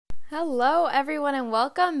Hello, everyone, and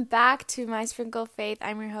welcome back to My Sprinkle of Faith.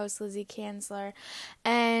 I'm your host, Lizzie Kanzler,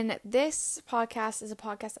 and this podcast is a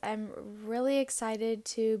podcast I'm really excited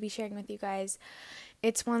to be sharing with you guys.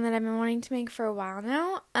 It's one that I've been wanting to make for a while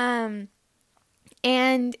now, and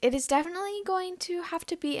it is definitely going to have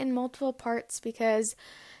to be in multiple parts because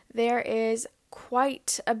there is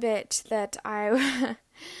quite a bit that I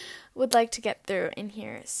would like to get through in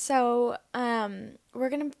here. So, we're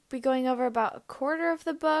going to be going over about a quarter of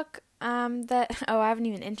the book, I haven't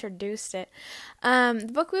even introduced it. The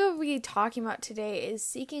book we will be talking about today is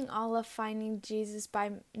Seeking Allah, Finding Jesus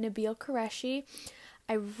by Nabeel Qureshi.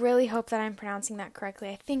 I really hope that I'm pronouncing that correctly.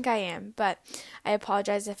 I think I am, but I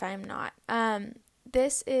apologize if I'm not.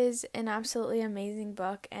 This is an absolutely amazing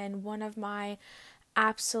book and one of my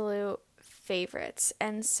absolute favorites.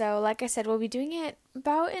 And so, like I said, we'll be doing it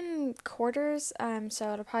about in quarters.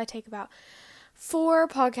 So it'll probably take about 4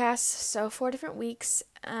 podcasts, so 4 different weeks.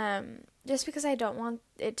 Just because I don't want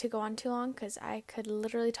it to go on too long, because I could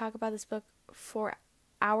literally talk about this book for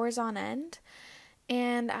hours on end,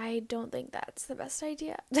 and I don't think that's the best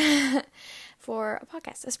idea for a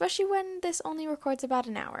podcast, especially when this only records about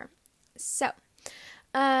an hour. So,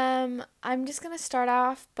 I'm just going to start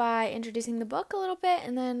off by introducing the book a little bit,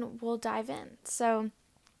 and then we'll dive in. So,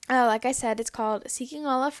 like I said, it's called Seeking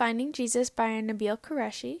Allah, Finding Jesus by Nabeel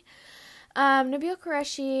Qureshi. Nabeel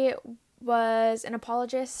Qureshi was an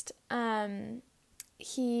apologist.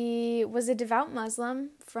 He was a devout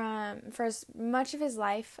Muslim for much of his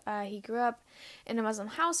life. He grew up in a Muslim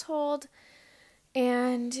household,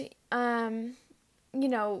 and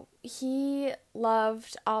he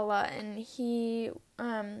loved Allah, and he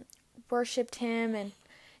worshipped him, and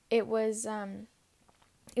it was a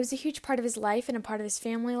huge part of his life and a part of his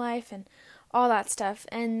family life and all that stuff.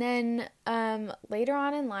 And then later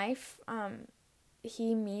on in life,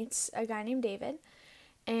 he meets a guy named David,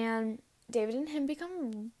 and David and him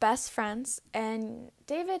become best friends, and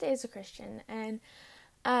David is a Christian, and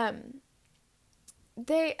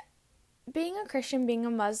being a Christian, being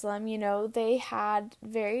a Muslim, they had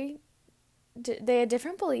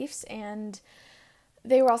different beliefs, and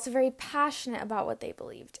they were also very passionate about what they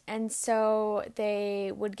believed. And so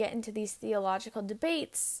they would get into these theological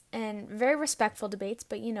debates, and very respectful debates,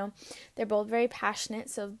 but they're both very passionate,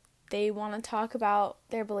 so they want to talk about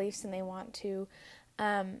their beliefs, and they want to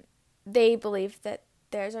they believe that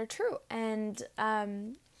theirs are true. And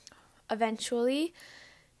eventually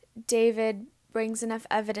David brings enough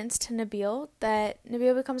evidence to Nabeel that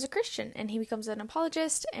Nabeel becomes a Christian, and he becomes an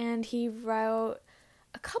apologist, and he wrote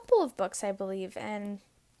a couple of books, I believe. And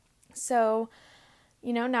so,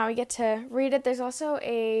 now we get to read it. There's also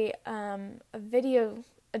a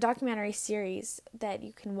documentary series that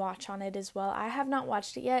you can watch on it as well. I have not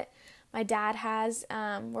watched it yet. My dad has.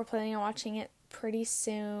 We're planning on watching it pretty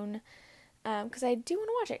soon, because I do want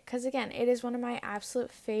to watch it, because again, it is one of my absolute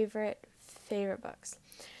favorite books.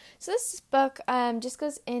 So this book just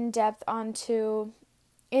goes in depth into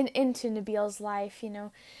Nabeel's life.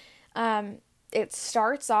 It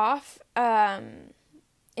starts off in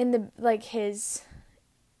the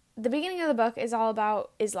beginning of the book is all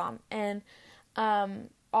about Islam, and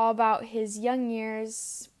all about his young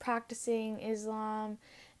years practicing Islam,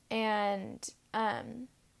 and all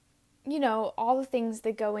the things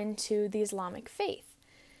that go into the Islamic faith.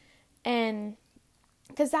 And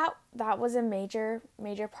because that was a major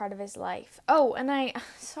part of his life. Oh, and I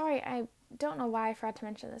don't know why I forgot to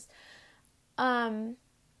mention this.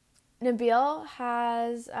 Nabeel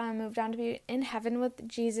has moved on to be in heaven with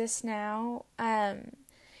Jesus now.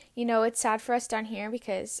 It's sad for us down here,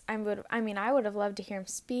 because I would have loved to hear him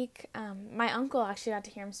speak. My uncle actually got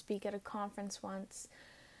to hear him speak at a conference once.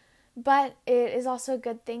 But it is also a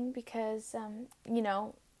good thing, because, to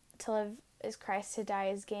live is Christ, to die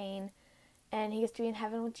is gain. And he gets to be in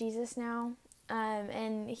heaven with Jesus now.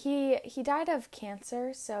 And he died of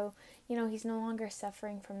cancer, so, he's no longer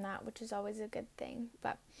suffering from that, which is always a good thing.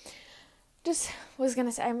 But just was going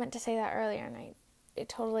to say, I meant to say that earlier, and it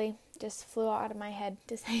totally just flew out of my head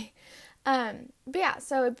to say. But yeah,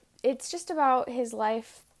 so it's just about his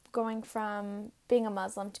life going from being a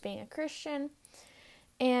Muslim to being a Christian,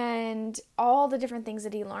 and all the different things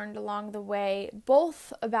that he learned along the way,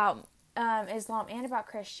 both about Islam and about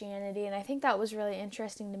Christianity. And I think that was really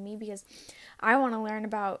interesting to me, because I want to learn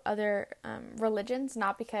about other religions,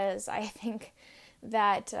 not because I think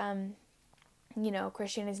that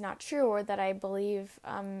Christianity is not true, or that I believe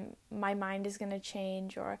my mind is going to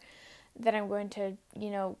change, or that I'm going to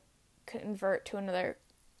convert to another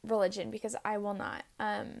religion, because I will not.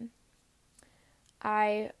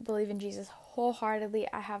 I believe in Jesus wholeheartedly.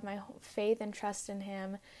 I have my faith and trust in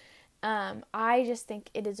him, I just think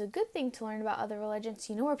it is a good thing to learn about other religions.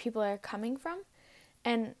 You know where people are coming from,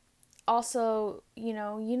 and also, you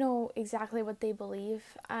know exactly what they believe.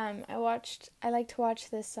 I like to watch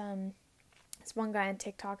this one guy on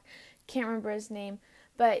TikTok, can't remember his name,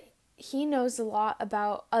 but he knows a lot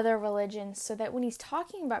about other religions, so that when he's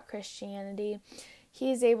talking about Christianity,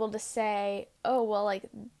 he is able to say, oh, well, like,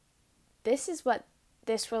 this is what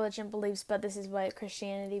this religion believes, but this is what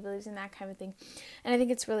Christianity believes, and that kind of thing. And I think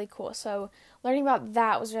it's really cool. So learning about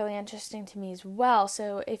that was really interesting to me as well.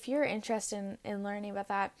 So if you're interested in learning about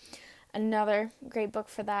that, another great book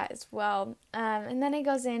for that as well. And then it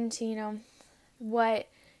goes into, what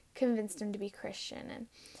convinced him to be Christian, and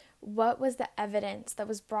what was the evidence that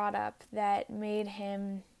was brought up that made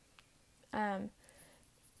him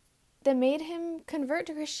convert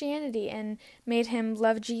to Christianity and made him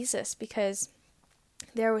love Jesus, because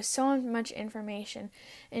there was so much information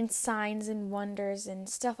and signs and wonders and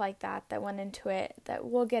stuff like that went into it that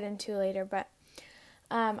we'll get into later. But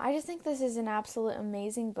I just think this is an absolute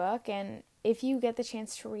amazing book, and if you get the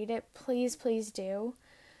chance to read it, please, please do.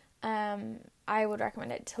 I would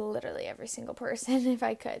recommend it to literally every single person if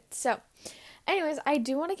I could. So, anyways, I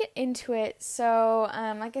do want to get into it. So,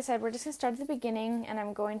 like I said, we're just going to start at the beginning, and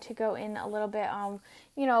I'm going to go in a little bit on,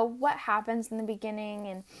 what happens in the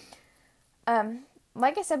beginning. And,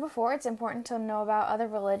 like I said before, it's important to know about other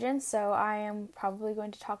religions, so I am probably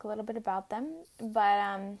going to talk a little bit about them.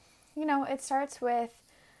 But, it starts with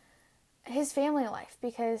his family life,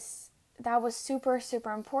 because that was super,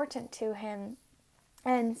 super important to him.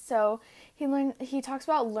 And so he talks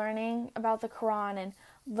about learning about the Quran and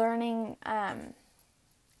learning,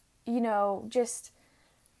 just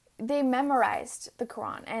they memorized the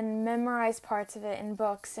Quran and memorized parts of it in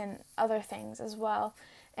books and other things as well.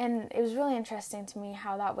 And it was really interesting to me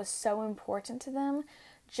how that was so important to them.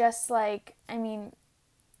 Just like,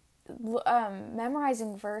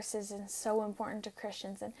 memorizing verses is so important to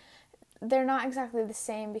Christians, and they're not exactly the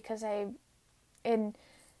same, because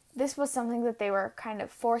this was something that they were kind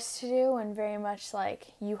of forced to do, and very much like,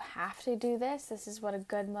 you have to do this. This is what a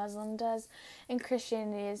good Muslim does. And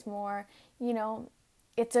Christianity is more,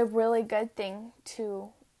 it's a really good thing to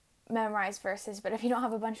memorize verses, but if you don't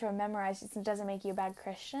have a bunch of them memorized, it doesn't make you a bad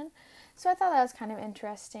Christian. So I thought that was kind of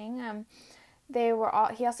interesting. He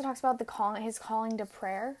also talks about his calling to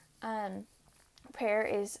prayer. Prayer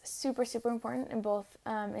is super, super important in both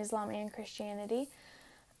Islam and Christianity.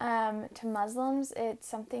 To Muslims, it's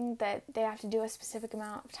something that they have to do a specific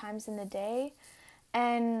amount of times in the day.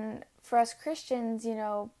 And for us Christians,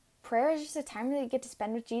 prayer is just a time that you get to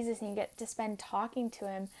spend with Jesus, and you get to spend talking to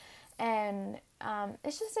him. And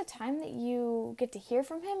it's just a time that you get to hear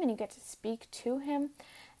from him, and you get to speak to him.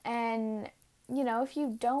 And, if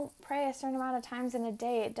you don't pray a certain amount of times in a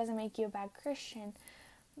day, it doesn't make you a bad Christian.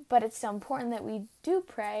 But it's so important that we do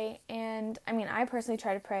pray. And I personally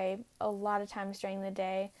try to pray a lot of times during the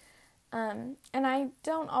day. And I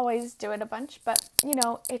don't always do it a bunch, but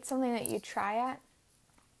it's something that you try at.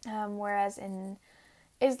 Whereas in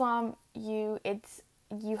Islam, you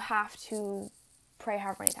have to pray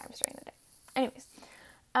however many times during the day. Anyways,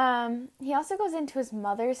 he also goes into his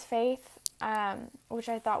mother's faith, which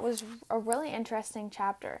I thought was a really interesting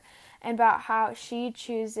chapter, and about how she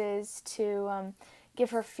chooses to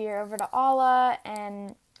give her fear over to Allah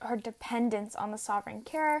and her dependence on the sovereign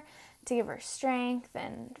care to give her strength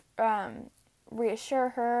and reassure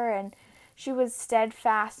her. And she was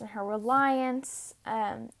steadfast in her reliance,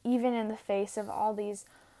 even in the face of all these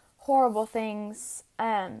horrible things.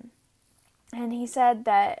 And he said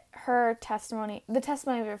that the testimony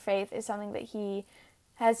of her faith, is something that he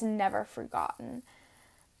has never forgotten.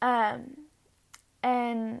 And,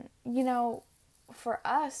 for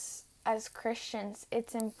us as Christians,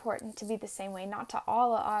 it's important to be the same way, not to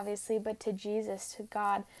Allah, obviously, but to Jesus, to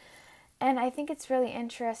God. And I think it's really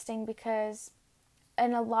interesting because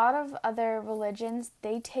in a lot of other religions,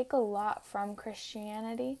 they take a lot from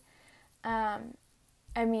Christianity.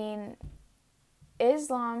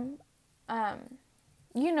 Islam,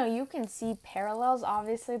 you can see parallels.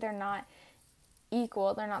 Obviously, they're not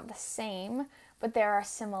equal, they're not the same, but there are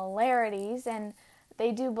similarities, and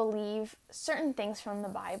they do believe certain things from the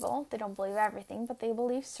Bible. They don't believe everything, but they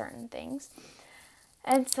believe certain things.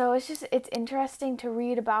 And so it's interesting to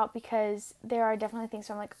read about, because there are definitely things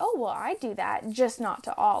where I'm like, oh, well, I do that, just not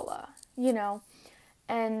to Allah,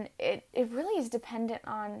 And it really is dependent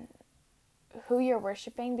on who you're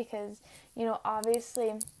worshiping, because,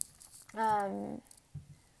 obviously,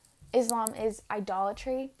 Islam is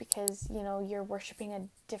idolatry, because, you're worshiping a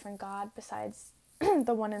different God besides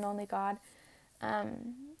the one and only God.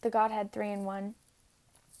 The Godhead 3 in 1.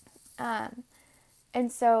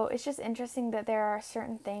 And so it's just interesting that there are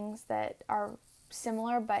certain things that are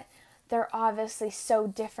similar, but they're obviously so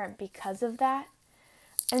different because of that.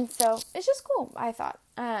 And so it's just cool, I thought.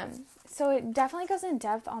 So it definitely goes in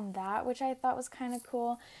depth on that, which I thought was kind of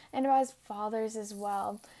cool, and about his fathers as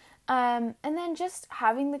well. And then just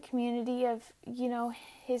having the community of,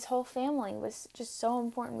 his whole family was just so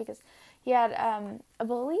important, because he had, I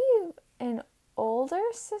believe, an older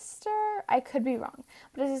sister. I could be wrong,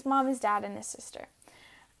 but it's his mom, his dad, and his sister.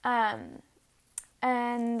 And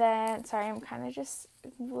then, sorry, I'm kind of just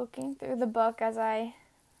looking through the book as I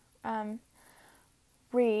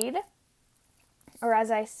read, or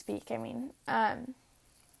as I speak, I mean.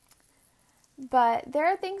 But there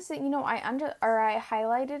are things that, I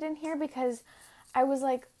highlighted in here, because I was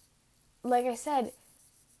like I said,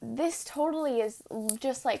 this totally is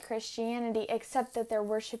just like Christianity, except that they're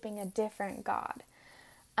worshiping a different God.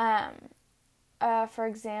 For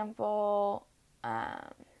example,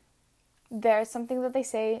 there's something that they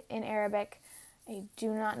say in Arabic. I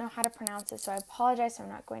do not know how to pronounce it, so I apologize, so I'm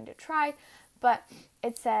not going to try. But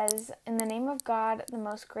it says, "In the name of God, the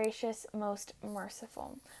most gracious, most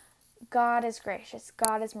merciful." God is gracious.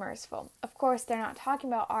 God is merciful. Of course, they're not talking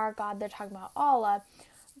about our God. They're talking about Allah.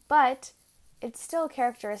 But it's still a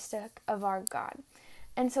characteristic of our God.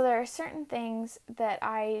 And so there are certain things that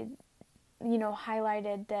I,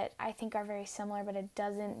 highlighted that I think are very similar, but it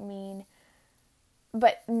doesn't mean,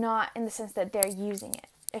 but not in the sense that they're using it,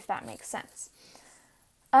 if that makes sense.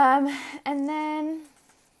 And then,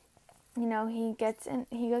 he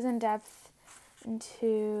goes in depth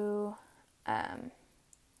into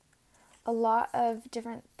a lot of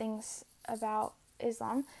different things about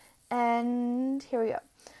Islam. And here we go.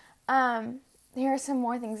 Here are some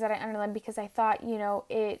more things that I underlined, because I thought,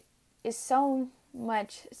 it is so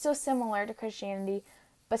similar to Christianity,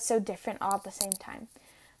 but so different all at the same time.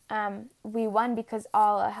 We won because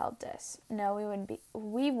Allah helped us. No, we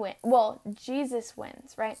win. Well, Jesus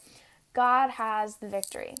wins, right? God has the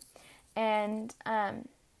victory. And,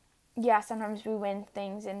 sometimes we win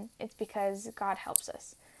things, and it's because God helps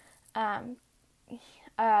us.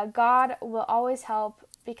 God will always help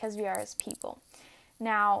because we are his people.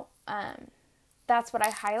 Now, that's what I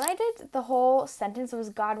highlighted. The whole sentence was,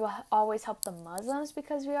 God will always help the Muslims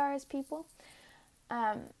because we are his people.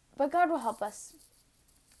 But God will help us.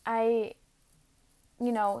 They're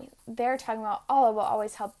talking about Allah will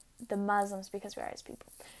always help the Muslims because we are his people.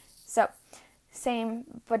 So,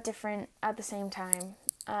 same but different at the same time,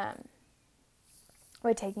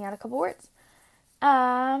 by taking out a couple words.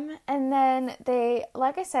 And then they,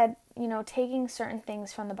 like I said, taking certain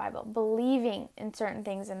things from the Bible, believing in certain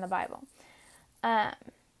things in the Bible.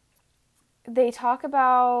 They talk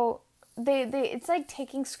about, it's like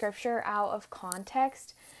taking scripture out of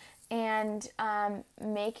context and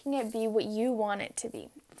making it be what you want it to be.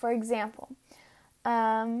 For example,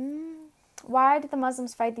 why did the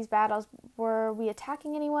Muslims fight these battles? Were we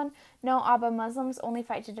attacking anyone? No, Abba, Muslims only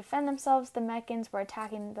fight to defend themselves. The Meccans were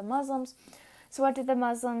attacking the Muslims. So what did the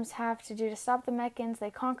Muslims have to do to stop the Meccans? They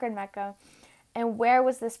conquered Mecca. And where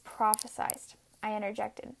was this prophesied? I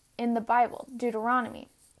interjected. In the Bible, Deuteronomy.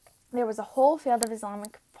 There was a whole field of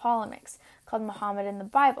Islamic polemics called Muhammad in the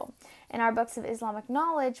Bible. And our books of Islamic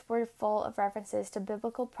knowledge were full of references to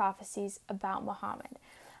biblical prophecies about Muhammad.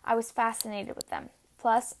 I was fascinated with them.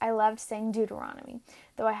 Plus, I loved saying Deuteronomy,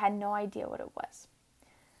 though I had no idea what it was.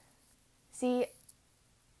 See,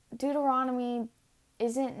 Deuteronomy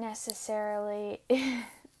isn't necessarily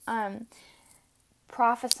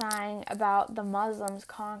prophesying about the Muslims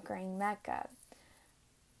conquering Mecca,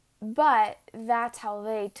 but that's how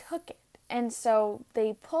they took it. And so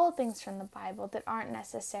they pull things from the Bible that aren't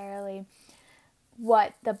necessarily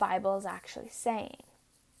what the Bible is actually saying.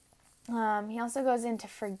 He also goes into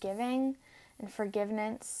forgiving and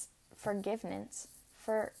forgiveness.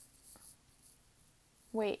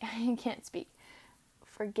 Wait, I can't speak.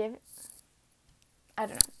 I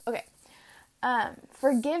don't know. Okay.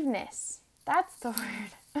 Forgiveness. That's the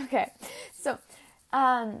word. Okay. So,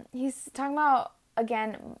 he's talking about,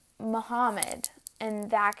 again, Muhammad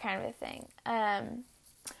and that kind of a thing.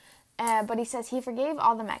 But he says he forgave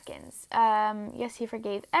all the Meccans. Yes, he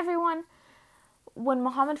forgave everyone. When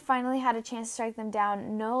Muhammad finally had a chance to strike them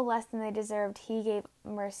down, no less than they deserved, he gave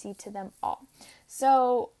mercy to them all.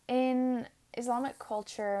 So, in Islamic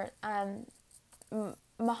culture,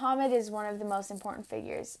 Muhammad is one of the most important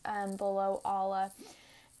figures below Allah.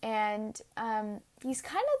 And he's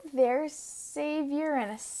kind of their savior in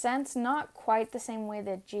a sense, not quite the same way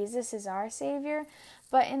that Jesus is our savior,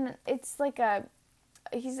 but it's like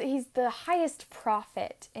he's the highest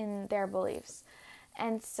prophet in their beliefs.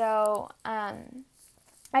 And so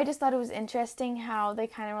I just thought it was interesting how they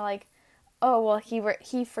kind of were like, oh, well,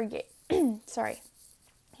 he forgave, sorry,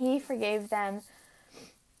 he forgave them,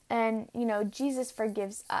 and, Jesus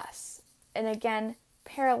forgives us. And again,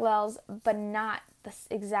 parallels, but not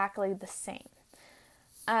exactly the same.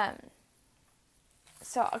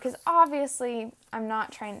 So, because obviously, I'm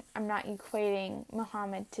not equating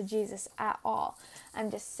Muhammad to Jesus at all. I'm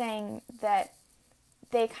just saying that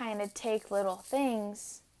they kind of take little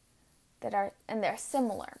things and they're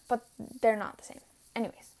similar, but they're not the same.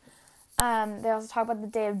 Anyways, they also talk about the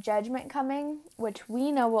day of judgment coming, which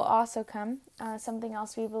we know will also come, something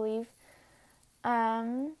else we believe.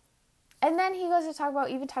 And then he goes to talk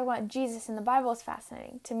about Jesus in the Bible is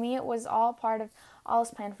fascinating. To me, it was all part of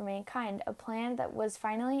Allah's plan for mankind, a plan that was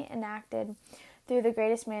finally enacted through the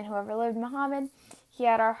greatest man who ever lived, Muhammad. He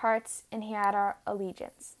had our hearts and he had our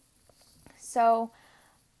allegiance. So,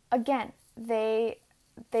 again, they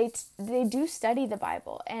do study the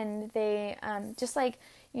Bible, and they, just like,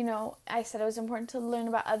 I said it was important to learn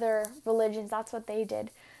about other religions. That's what they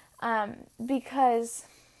did.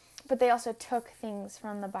 But they also took things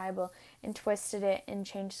from the Bible and twisted it and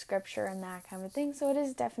changed scripture and that kind of thing. So it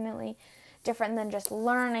is definitely different than just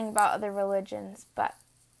learning about other religions. But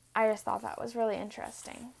I just thought that was really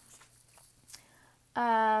interesting.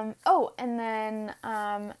 And then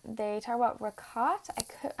they talk about rakat.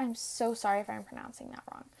 I'm so sorry if I'm pronouncing that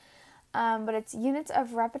wrong. But it's units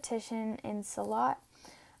of repetition in salat,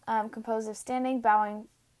 composed of standing, bowing,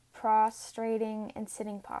 prostrating, and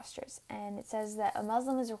sitting postures. And it says that a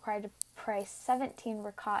Muslim is required to pray 17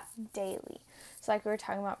 rakat daily. So like we were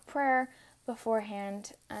talking about prayer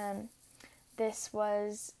beforehand, this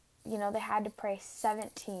was, they had to pray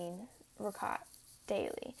 17 rakat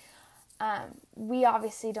daily. We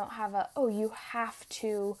obviously don't have you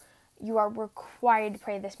are required to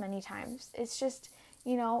pray this many times. It's just,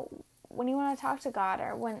 when you want to talk to God,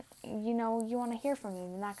 or when, you want to hear from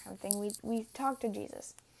him and that kind of thing, we talk to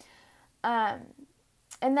Jesus.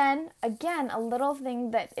 And then, again, a little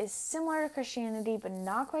thing that is similar to Christianity, but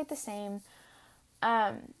not quite the same,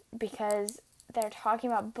 because they're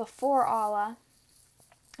talking about before Allah.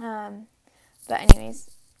 But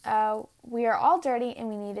anyways, we are all dirty and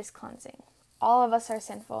we need his cleansing. All of us are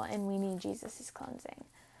sinful and we need Jesus' cleansing.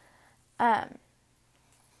 Where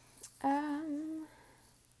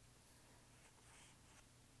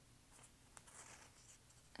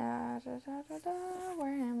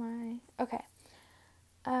am I? Okay.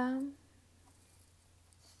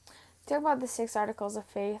 Talk about the 6 articles of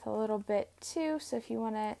faith a little bit too. So if you're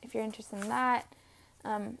interested in that,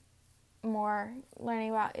 more learning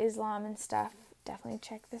about Islam and stuff, definitely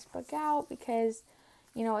check this book out, because,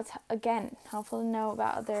 it's, again, helpful to know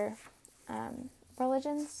about other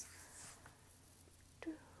religions.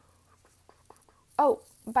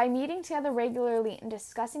 By meeting together regularly and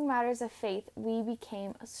discussing matters of faith, we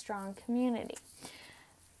became a strong community.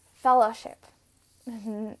 Fellowship.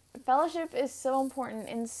 Fellowship is so important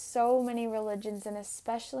in so many religions, and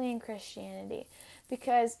especially in Christianity,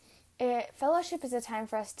 because fellowship is a time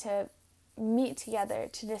for us to meet together,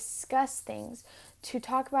 to discuss things, to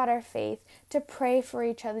talk about our faith, to pray for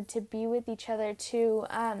each other, to be with each other, to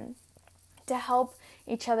help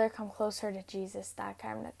each other come closer to Jesus, that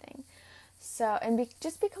kind of thing. So, and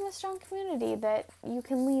just become a strong community that you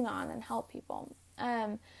can lean on and help people.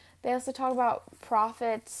 They also talk about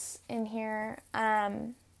prophets in here,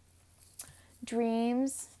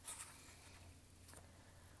 dreams,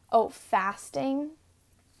 fasting,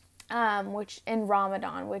 which in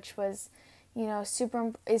Ramadan, which was,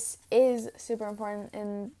 is super important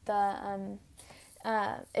in the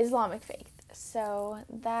Islamic faith. So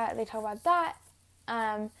that they talk about that.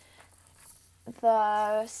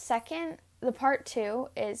 The part 2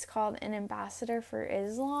 is called An Ambassador for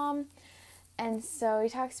Islam. And so he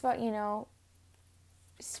talks about,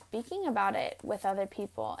 speaking about it with other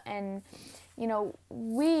people. And,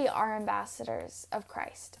 we are ambassadors of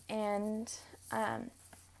Christ. And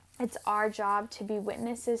it's our job to be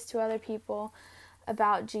witnesses to other people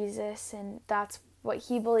about Jesus. And that's what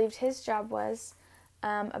he believed his job was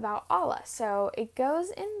about Allah. So it goes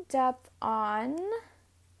in depth on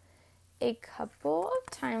a couple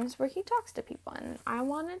of times where he talks to people, and I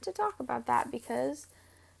wanted to talk about that because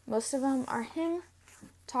most of them are him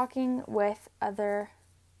talking with other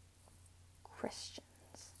Christians.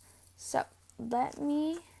 So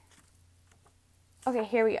okay,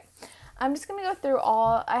 here we go. I'm just gonna go through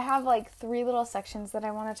I have like 3 little sections that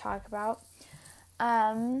I want to talk about.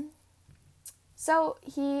 So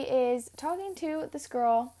he is talking to this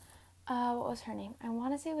girl. What was her name? I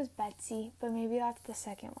want to say it was Betsy, but maybe that's the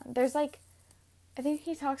second one. There's I think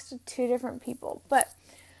he talks to 2 different people, but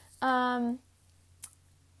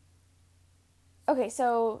okay,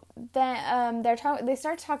 so then they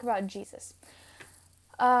start to talk about Jesus.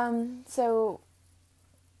 So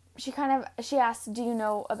she asks, "Do you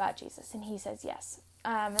know about Jesus?" And he says yes.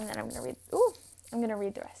 And then I'm gonna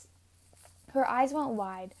read the rest. Her eyes went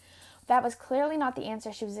wide. That was clearly not the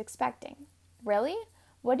answer she was expecting. Really?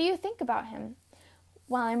 What do you think about him?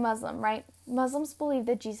 Well, I'm Muslim, right? Muslims believe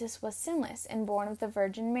that Jesus was sinless and born of the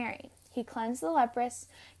Virgin Mary. He cleansed the leprous,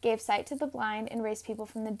 gave sight to the blind, and raised people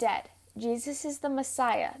from the dead. Jesus is the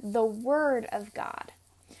Messiah, the Word of God.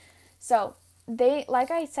 So, they,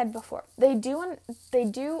 like I said before, they do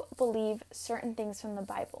believe certain things from the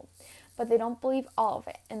Bible, but they don't believe all of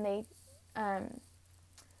it, and they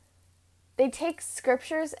take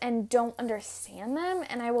scriptures and don't understand them,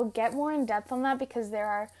 and I will get more in depth on that because there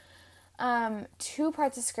are two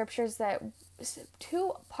parts of scripture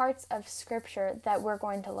that we're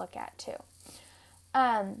going to look at too.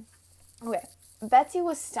 Okay, Betsy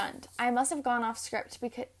was stunned. I must have gone off script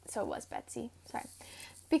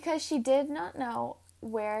because she did not know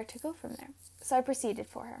where to go from there. So I proceeded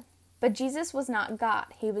for her. But Jesus was not God.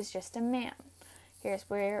 He was just a man. Here's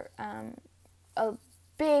where a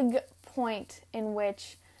big point in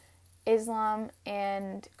which Islam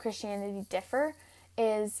and Christianity differ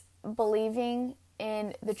is believing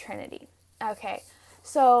in the Trinity. Okay,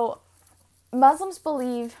 so Muslims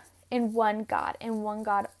believe in one God and one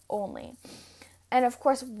God only. And of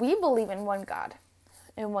course, we believe in one God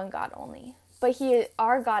and one God only. But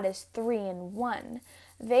our God is 3 in 1.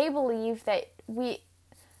 They believe that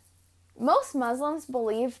most Muslims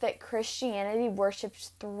believe that Christianity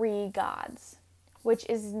worships 3 gods, which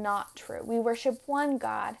is not true. We worship one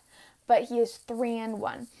God, but he is 3 in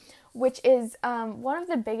 1, which is one of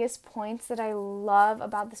the biggest points that I love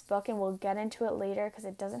about this book, and we'll get into it later because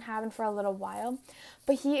it doesn't happen for a little while.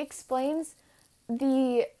 But he explains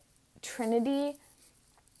the Trinity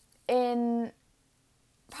in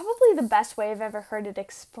probably the best way I've ever heard it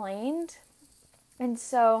explained. And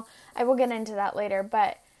so I will get into that later,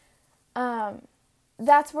 but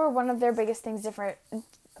that's where one of the biggest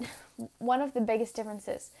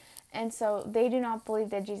differences. And so they do not believe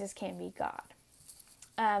that Jesus can be God.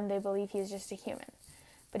 They believe he is just a human,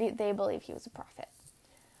 but they believe he was a prophet.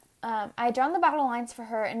 I had drawn the battle lines for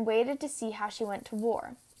her and waited to see how she went to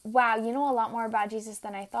war. Wow, you know a lot more about Jesus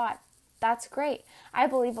than I thought. That's great. I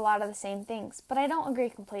believe a lot of the same things, but I don't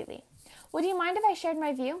agree completely. Would you mind if I shared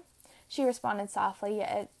my view? She responded softly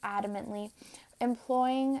yet adamantly,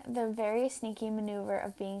 employing the very sneaky maneuver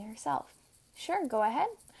of being herself. Sure, go ahead.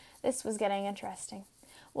 This was getting interesting.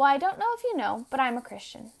 Well, I don't know if you know, but I'm a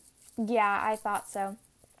Christian. Yeah, I thought so.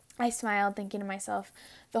 I smiled, thinking to myself,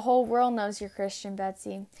 the whole world knows you're Christian,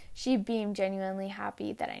 Betsy. She beamed, genuinely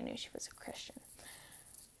happy that I knew she was a Christian.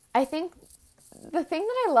 I think the thing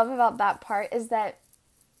that I love about that part is that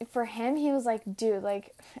for him, he was like, dude,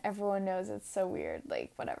 like, everyone knows it's so weird,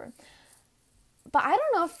 like, whatever. But I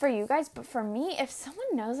don't know for you guys, but for me, if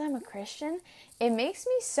someone knows I'm a Christian, it makes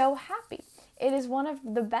me so happy. It is one of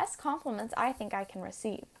the best compliments I think I can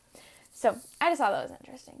receive. So I just thought that was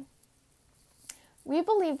interesting. We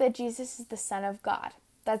believe that Jesus is the Son of God.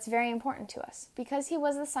 That's very important to us. Because he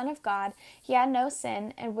was the Son of God, he had no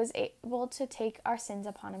sin and was able to take our sins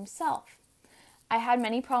upon himself. I had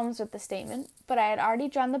many problems with the statement, but I had already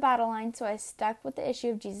drawn the battle line, so I stuck with the issue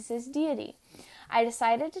of Jesus' deity. I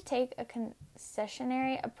decided to take a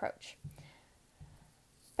concessionary approach.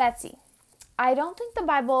 Betsy, I don't think the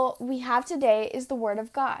Bible we have today is the Word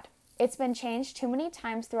of God. It's been changed too many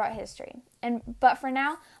times throughout history. But for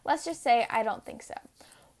now, let's just say I don't think so.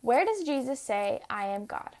 Where does Jesus say, I am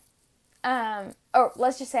God? Or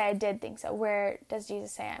let's just say I did think so. Where does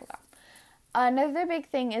Jesus say I am God? Another big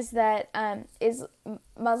thing is that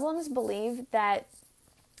Muslims believe that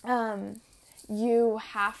you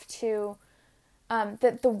have to,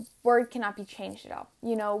 that the word cannot be changed at all.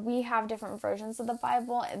 You know, we have different versions of the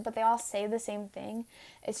Bible, but they all say the same thing.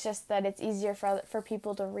 It's just that it's easier for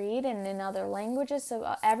people to read and in other languages,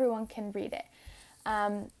 so everyone can read it.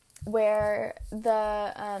 Where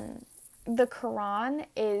the Quran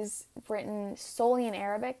is written solely in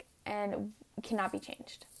Arabic and cannot be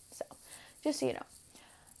changed. So, just so you know.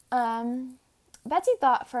 Betsy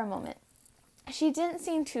thought for a moment. She didn't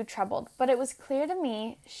seem too troubled, but it was clear to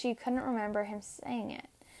me she couldn't remember him saying it.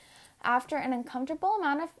 After an uncomfortable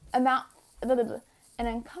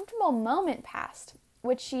moment passed,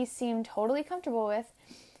 which she seemed totally comfortable with,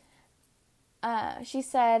 she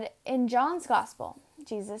said, in John's Gospel,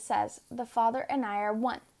 Jesus says, the Father and I are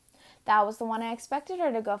one. That was the one I expected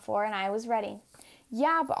her to go for, and I was ready.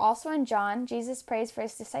 Yeah, but also in John, Jesus prays for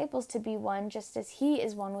his disciples to be one just as he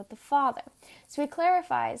is one with the Father. So he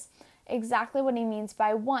clarifies, exactly what he means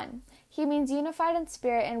by one. He means unified in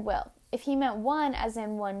spirit and will. If he meant one as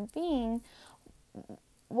in one being,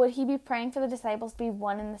 would he be praying for the disciples to be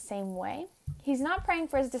one in the same way? He's not praying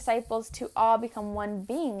for his disciples to all become one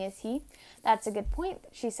being, is he? That's a good point,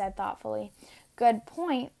 she said thoughtfully. Good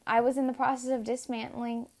point. I was in the process of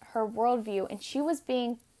dismantling her worldview, and she was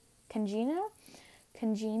being congenial?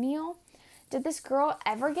 Did this girl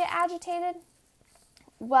ever get agitated?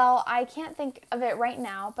 Well, I can't think of it right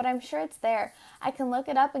now, but I'm sure it's there. I can look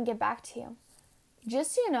it up and get back to you.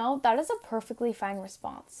 Just so you know, that is a perfectly fine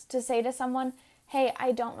response. To say to someone, hey,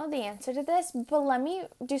 I don't know the answer to this, but let me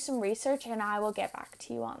do some research and I will get back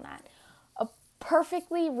to you on that. A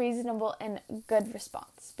perfectly reasonable and good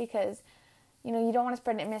response, because, you don't want to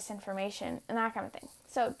spread misinformation and that kind of thing.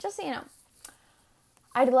 So just so you know,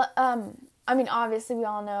 obviously we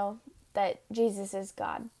all know that Jesus is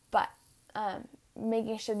God, but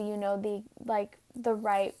making sure that you know the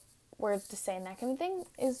right words to say and that kind of thing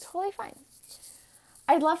is totally fine.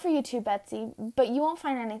 I'd love for you too, Betsy, but you won't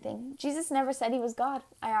find anything. Jesus never said he was God,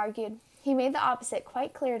 I argued. He made the opposite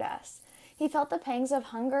quite clear to us. He felt the pangs of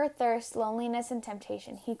hunger, thirst, loneliness, and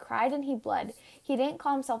temptation. He cried and he bled. He didn't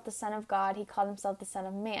call himself the Son of God. He called himself the Son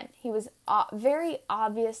of Man. He was very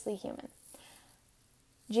obviously human.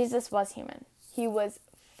 Jesus was human. He was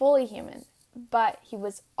fully human, but he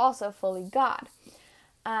was also fully God.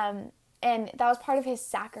 And that was part of his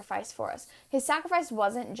sacrifice for us. His sacrifice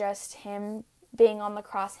wasn't just him being on the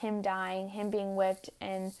cross, him dying, him being whipped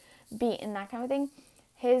and beaten, that kind of thing.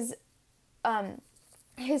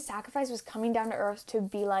 His sacrifice was coming down to earth to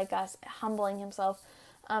be like us, humbling himself,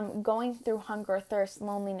 going through hunger, thirst,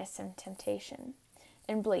 loneliness, and temptation,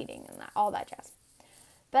 and bleeding, and all that jazz.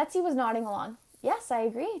 Betsy was nodding along. Yes, I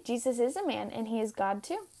agree. Jesus is a man, and he is God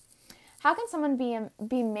too. How can someone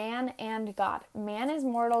be man and God? Man is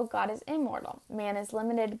mortal, God is immortal. Man is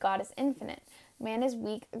limited, God is infinite. Man is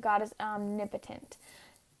weak, God is omnipotent.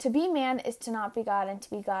 To be man is to not be God, and to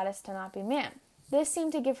be God is to not be man. This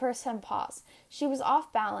seemed to give her some pause. She was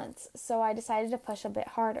off balance, so I decided to push a bit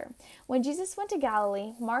harder. When Jesus went to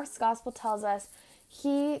Galilee, Mark's gospel tells us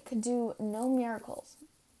he could do no miracles.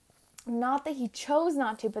 Not that he chose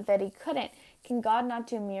not to, but that he couldn't. Can God not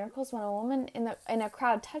do miracles? When a woman in a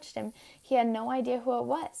crowd touched him, he had no idea who it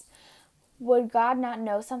was. Would God not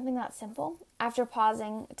know something that simple? After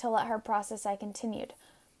pausing to let her process, I continued.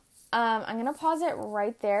 I'm going to pause it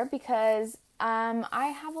right there because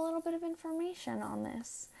I have a little bit of information on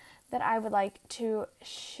this that I would like to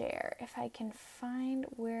share. If I can find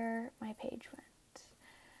where my page went.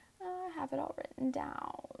 I have it all written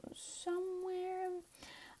down somewhere.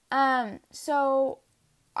 So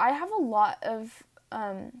I have a lot of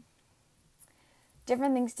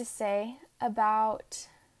different things to say about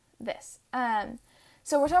this.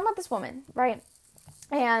 So we're talking about this woman, right?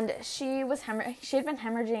 And she had been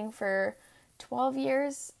hemorrhaging for 12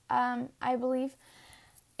 years, I believe.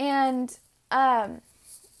 And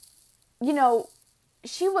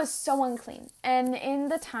she was so unclean. And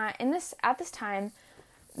at this time,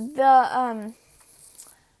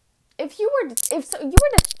 if you were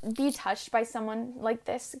to be touched by someone like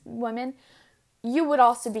this woman, you would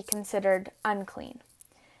also be considered unclean.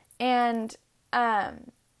 And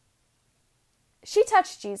she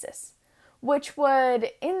touched Jesus, which would,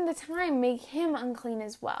 in the time, make him unclean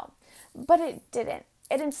as well. But it didn't.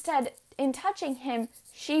 It instead, in touching him,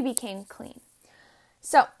 she became clean.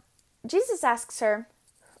 So, Jesus asks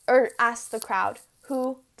the crowd,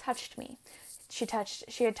 who touched me? She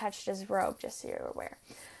had touched his robe, just so you're aware.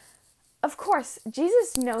 Of course,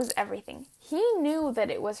 Jesus knows everything. He knew that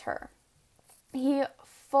it was her. He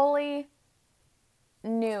fully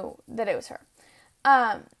knew that it was her.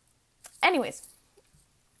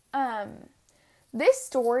 This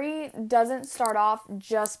story doesn't start off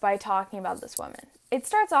just by talking about this woman. It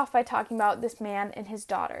starts off by talking about this man and his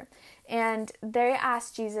daughter. And they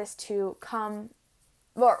asked Jesus to come,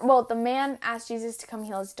 the man asked Jesus to come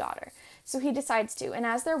heal his daughter. So he decides to. And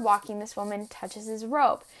as they're walking, this woman touches his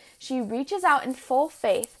robe. She reaches out in full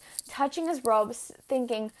faith, touching his robe,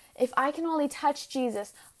 thinking, if I can only touch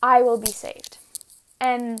Jesus, I will be saved.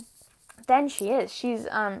 And then she's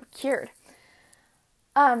cured.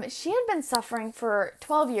 She had been suffering for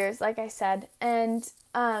 12 years, like I said, and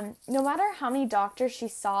no matter how many doctors she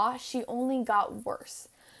saw, she only got worse.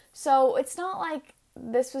 So it's not like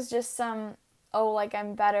this was just some,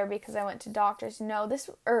 I'm better because I went to doctors. No, it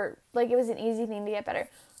was an easy thing to get better.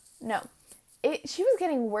 No. She was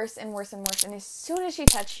getting worse and worse and worse, and as soon as she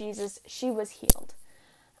touched Jesus, she was healed.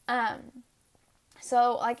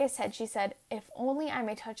 So, like I said, she said, if only I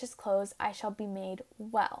may touch his clothes, I shall be made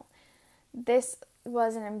well. This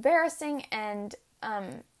was an embarrassing and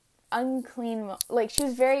unclean, like she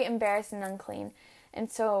was very embarrassed and unclean. And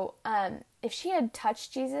so if she had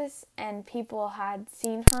touched Jesus and people had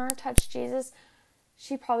seen her touch Jesus,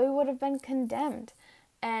 she probably would have been condemned.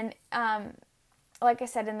 And like I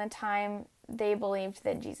said, in the time, they believed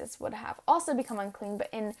that Jesus would have also become unclean, but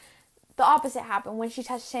in the opposite happened. When she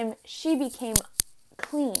touched him, she became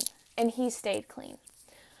clean, and he stayed clean.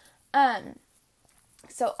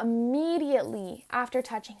 So immediately after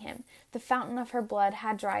touching him, the fountain of her blood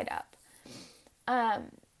had dried up.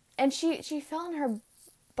 And she felt in her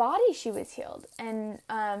body she was healed. And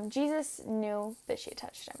Jesus knew that she had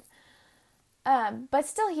touched him. But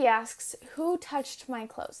still he asks, who touched my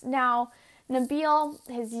clothes? Now, Nabeel,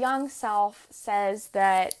 his young self, says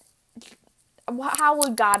that, how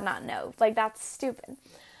would God not know? Like, that's stupid.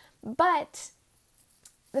 But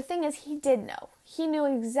the thing is, he did know. He knew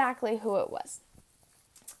exactly who it was.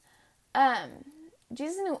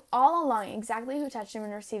 Jesus knew all along exactly who touched him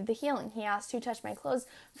and received the healing. He asked, who touched my clothes,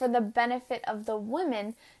 for the benefit of the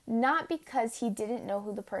women, not because he didn't know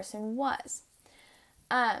who the person was.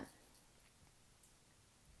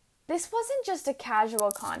 This wasn't just a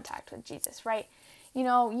casual contact with Jesus, right? You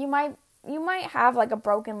know, you might have like a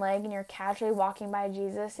broken leg and you're casually walking by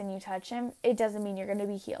Jesus and you touch him. It doesn't mean you're going to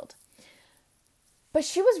be healed. But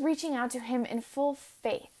she was reaching out to him in full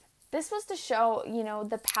faith. This was to show, you know,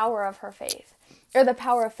 the power of her faith, or the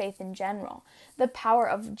power of faith in general, the power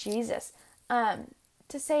of Jesus, to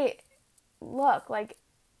say, look, like,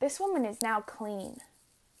 this woman is now clean.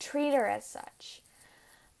 Treat her as such.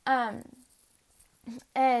 Here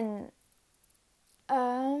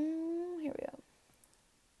we go.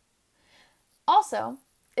 Also,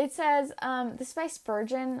 it says, this is by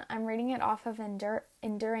Spurgeon. I'm reading it off of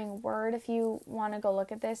Enduring Word if you want to go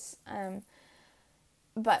look at this.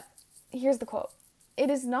 But here's the quote. It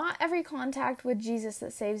is not every contact with Jesus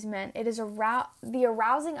that saves men. It is the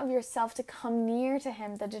arousing of yourself to come near to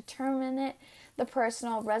him, the determinate, the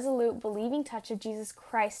personal, resolute, believing touch of Jesus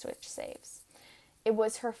Christ which saves. It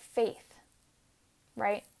was her faith,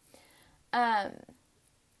 right?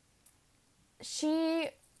 She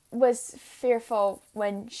was fearful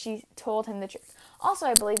when she told him the truth. Also,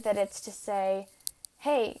 I believe that it's to say,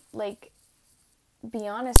 hey, like, be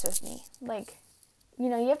honest with me. Like, you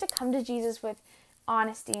know, you have to come to Jesus with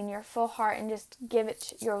honesty in your full heart and just give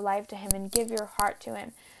your life to him and give your heart to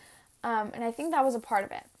him. And I think that was a part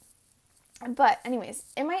of it. But anyways,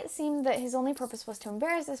 it might seem that his only purpose was to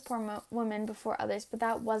embarrass this poor woman before others, but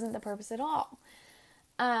that wasn't the purpose at all.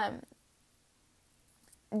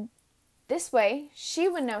 This way, she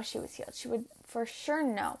would know she was healed. She would for sure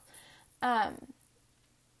know. And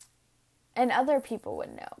other people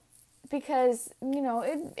would know. Because, you know,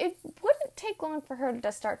 it wouldn't take long for her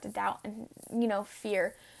to start to doubt and, you know,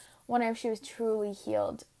 fear wonder if she was truly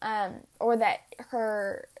healed, or that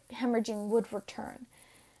her hemorrhaging would return.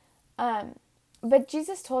 But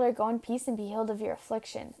Jesus told her, go in peace and be healed of your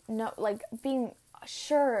affliction. No, like, being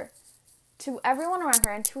sure to everyone around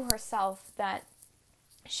her and to herself that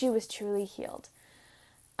she was truly healed.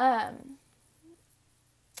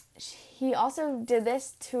 He also did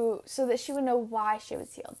this so that she would know why she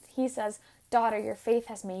was healed. He says, daughter, your faith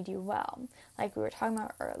has made you well, like we were talking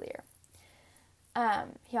about earlier.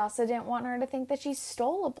 He also didn't want her to think that she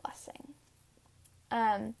stole a blessing.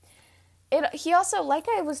 He also, like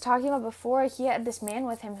I was talking about before, he had this man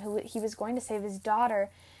with him who he was going to save his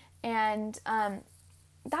daughter, and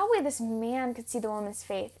that way this man could see the woman's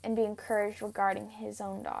faith and be encouraged regarding his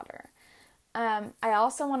own daughter. I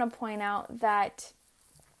also want to point out that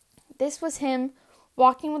this was him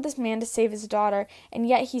walking with this man to save his daughter, and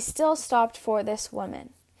yet he still stopped for this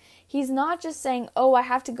woman. He's not just saying, oh, I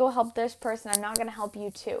have to go help this person, I'm not going to help you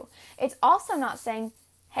too. It's also not saying,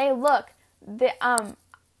 hey, look,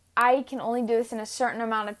 I can only do this in a certain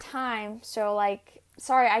amount of time, so, like,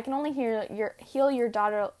 sorry, I can only heal your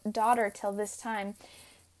daughter till this time.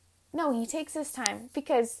 No, he takes his time,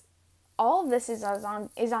 because all of this is on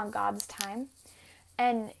God's time,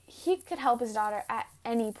 and he could help his daughter at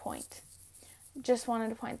any point. Just wanted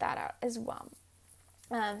to point that out as well.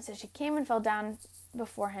 So she came and fell down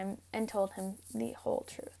before him and told him the whole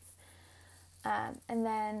truth. And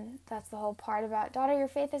then that's the whole part about, daughter, your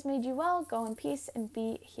faith has made you well. Go in peace and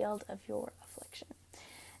be healed of your affliction.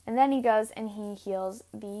 And then he goes and he heals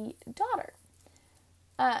the daughter.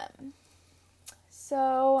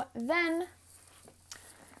 So then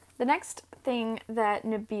the next thing that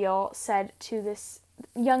Nabeel said to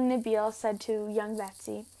young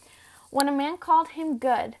Betsy, when a man called him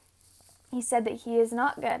good, he said that he is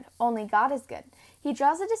not good, only God is good. He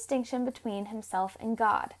draws a distinction between himself and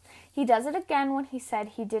God. He does it again when he said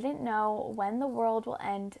he didn't know when the world will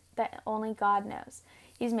end, that only God knows.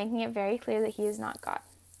 He's making it very clear that he is not God.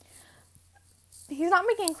 He's not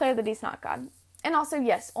making it clear that he's not God. And also,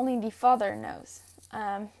 yes, only the Father knows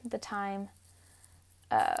the time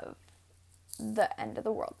of the end of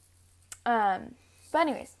the world. But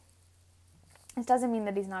anyways, this doesn't mean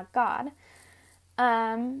that he's not God.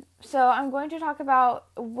 So I'm going to talk about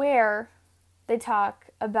where they talk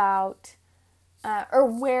about, or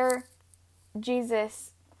where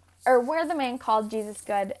Jesus, or where the man called Jesus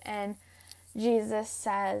good, and Jesus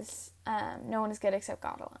says, no one is good except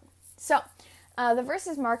God alone. So, the verse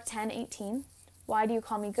is Mark 10:18. Why do you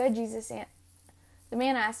call me good? The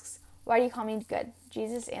man asks, why do you call me good?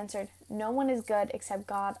 Jesus answered, no one is good except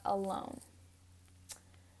God alone.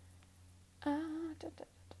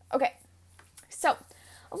 Okay, so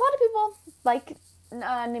a lot of people, like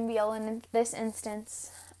Nabeel in this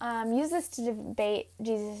instance, use this to debate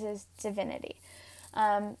Jesus' divinity,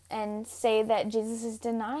 and say that Jesus is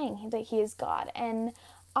denying that he is God. And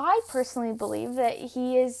I personally believe that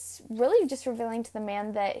he is really just revealing to the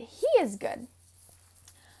man that he is good.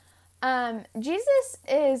 Jesus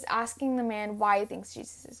is asking the man why he thinks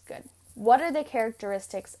Jesus is good. What are the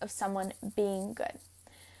characteristics of someone being good?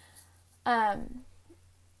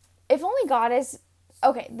 If only God is...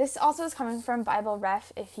 Okay, this also is coming from Bible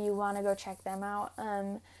Ref, if you want to go check them out.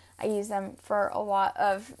 I use them for a lot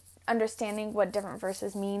of understanding what different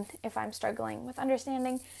verses mean if I'm struggling with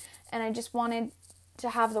understanding. And I just wanted to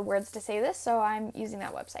have the words to say this, so I'm using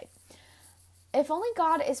that website. If only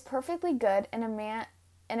God is perfectly good and a man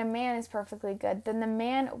is perfectly good, then the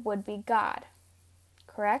man would be God.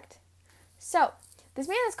 Correct? So, this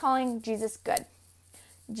man is calling Jesus good.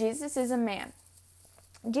 Jesus is a man.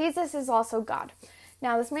 Jesus is also God.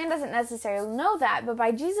 Now, this man doesn't necessarily know that, but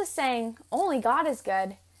by Jesus saying only God is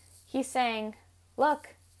good, he's saying,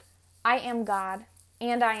 look, I am God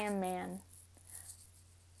and I am man.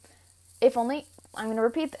 I'm going to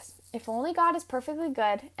repeat this. If only God is perfectly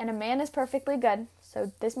good and a man is perfectly good,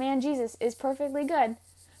 so this man Jesus is perfectly good,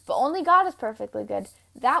 but only God is perfectly good,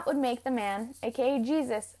 that would make the man, aka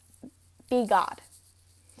Jesus, be God.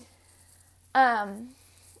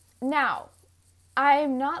 Now,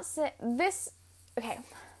 I'm not saying this, okay,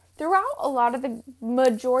 throughout a lot of the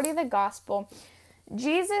majority of the gospel,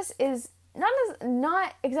 Jesus is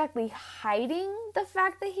not exactly hiding the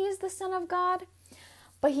fact that he's the Son of God,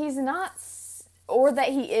 but he's not, or that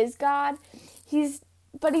he is God,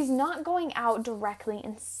 but he's not going out directly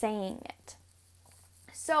and saying it.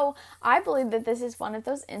 So I believe that this is one of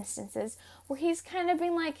those instances where he's kind of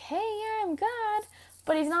being like, hey, yeah, I'm God,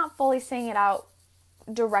 but he's not fully saying it out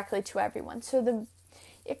directly to everyone. So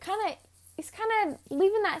he's kind of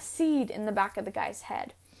leaving that seed in the back of the guy's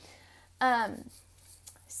head.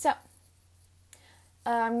 So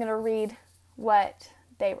I'm going to read what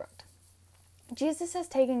they wrote. Jesus has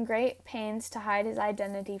taken great pains to hide his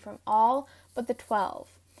identity from all but the 12,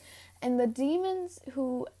 and the demons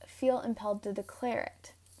who feel impelled to declare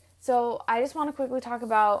it. So I just want to quickly talk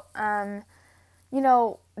about,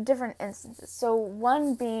 different instances. So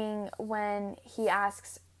one being when he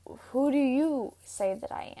asks, who do you say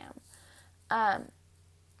that I am?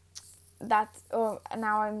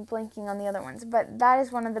 Now I'm blanking on the other ones, but that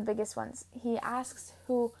is one of the biggest ones. He asks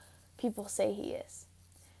who people say he is.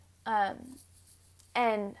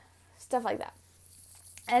 And stuff like that.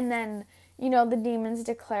 And then, the demons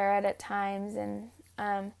declare it at times and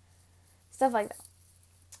stuff like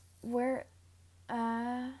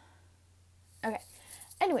that. Okay.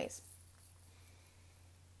 Anyways.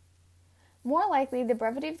 More likely, the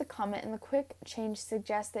brevity of the comment and the quick change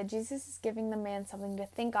suggest that Jesus is giving the man something to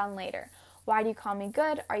think on later. Why do you call me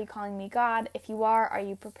good? Are you calling me God? If you are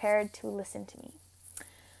you prepared to listen to me?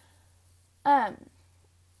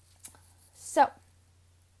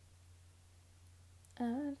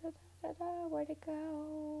 Where'd it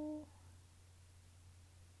go?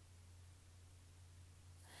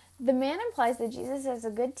 The man implies that Jesus, as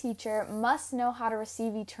a good teacher, must know how to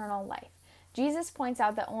receive eternal life. Jesus points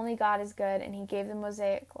out that only God is good, and he gave the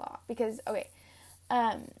Mosaic law.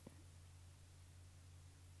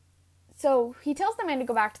 So he tells the man to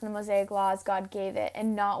go back to the Mosaic law as God gave it,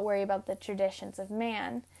 and not worry about the traditions of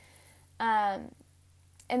man. The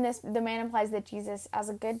man implies that Jesus, as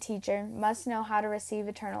a good teacher, must know how to receive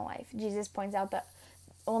eternal life. Jesus points out that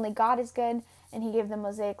only God is good, and he gave the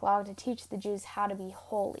Mosaic law to teach the Jews how to be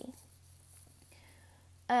holy.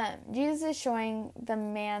 Jesus is showing the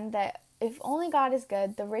man that if only God is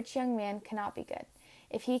good, the rich young man cannot be good.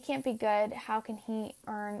 If he can't be good, how can he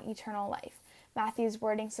earn eternal life? Matthew's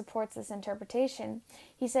wording supports this interpretation.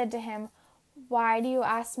 He said to him, why do you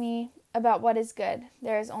ask me about what is good?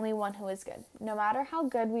 There is only one who is good. No matter how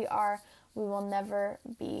good we are, we will never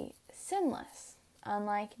be sinless.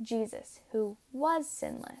 unlike Jesus, who was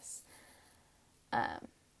sinless.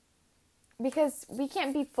 Because we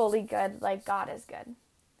can't be fully good like God is good.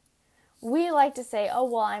 We like to say, oh,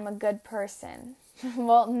 well, I'm a good person.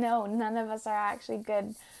 Well, no, none of us are actually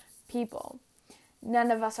good people.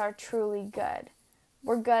 None of us are truly good.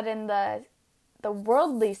 We're good in the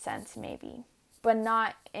worldly sense, maybe, but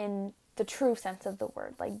not in the true sense of the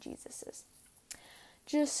word, like Jesus is.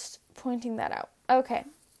 Just pointing that out. Okay.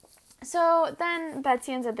 So then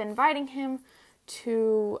Betsy ends up inviting him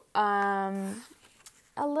to a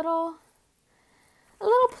little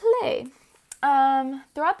play.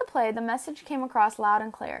 Throughout the play, the message came across loud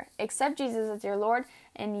and clear. Accept Jesus as your Lord,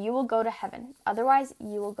 and you will go to heaven. Otherwise,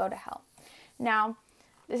 you will go to hell. Now,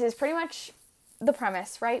 this is pretty much the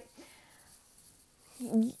premise, right?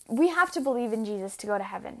 We have to believe in Jesus to go to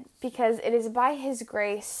heaven, because it is by his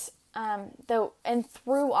grace, and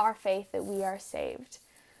through our faith that we are saved.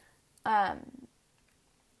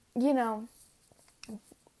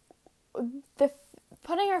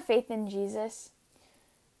 Putting our faith in Jesus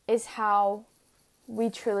is how we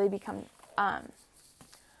truly become,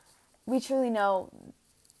 we truly know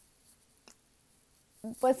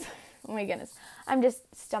what's, oh my goodness, I'm just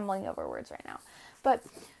stumbling over words right now. But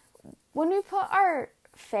when we put our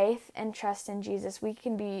faith and trust in Jesus, we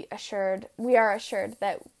are assured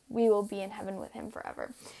that we will be in heaven with him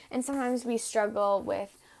forever. And sometimes we struggle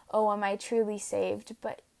with, oh, am I truly saved?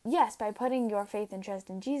 But yes, by putting your faith and trust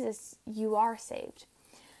in Jesus, you are saved.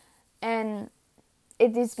 And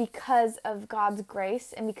it is because of God's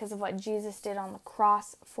grace and because of what Jesus did on the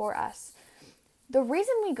cross for us. The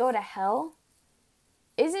reason we go to hell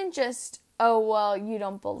isn't just, oh, well, you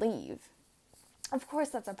don't believe. Of course,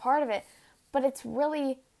 that's a part of it. But it's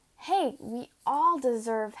really, hey, we all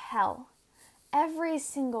deserve hell. Every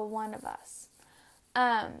single one of us.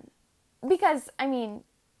 Because,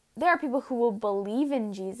 there are people who will believe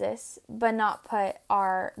in Jesus, but not put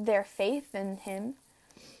their faith in him,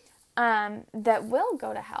 that will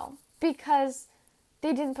go to hell because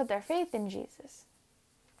they didn't put their faith in Jesus.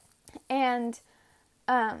 And,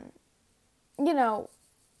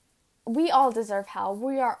 we all deserve hell.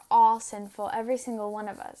 We are all sinful, every single one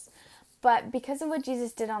of us. But because of what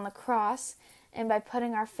Jesus did on the cross, and by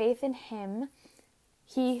putting our faith in him,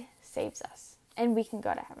 he saves us, and we can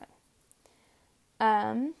go to heaven.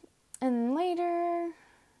 And later,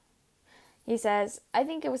 he says, I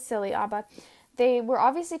think it was silly, Abba. They were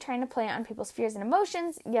obviously trying to play on people's fears and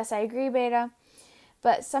emotions. Yes, I agree, Beta.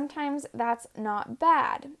 But sometimes that's not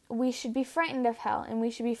bad. We should be frightened of hell, and we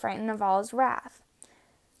should be frightened of Allah's wrath.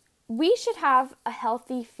 We should have a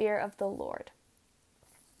healthy fear of the Lord.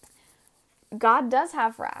 God does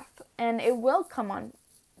have wrath, and it will come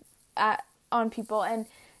on people, and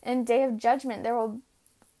in Day of Judgment there will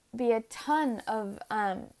be a ton of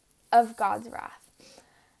God's wrath.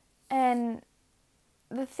 And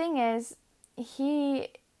the thing is, the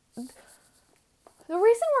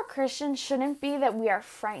reason we're Christians shouldn't be that we are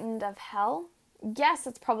frightened of hell. Yes,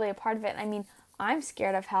 that's probably a part of it. I'm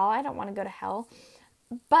scared of hell. I don't want to go to hell.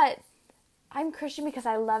 But I'm Christian because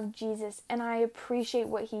I love Jesus and I appreciate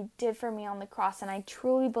what he did for me on the cross, and I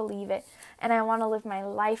truly believe it, and I want to live my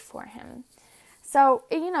life for him. So,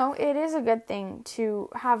 it is a good thing to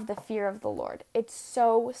have the fear of the Lord. It's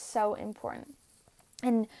so, so important.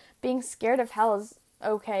 And being scared of hell is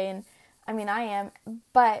okay, and I am,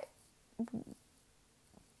 but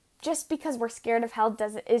just because we're scared of hell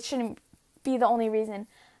it shouldn't be the only reason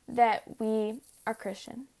that we are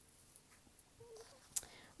Christian.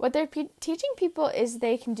 What they're teaching people is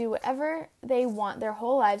they can do whatever they want their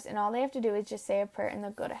whole lives, and all they have to do is just say a prayer and they'll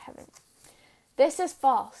go to heaven. This is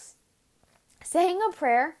false. Saying a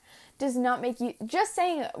prayer does not make you, just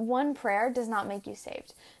saying one prayer does not make you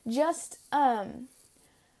saved. Just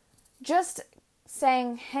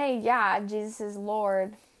saying, hey, yeah, Jesus is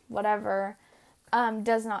Lord, whatever,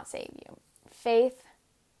 does not save you.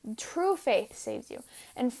 True faith saves you.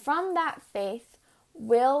 And from that faith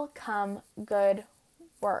will come good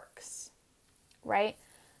works, right?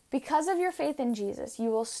 Because of your faith in Jesus,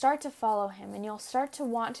 you will start to follow him, and you'll start to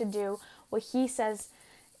want to do what he says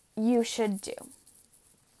you should do.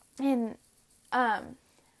 And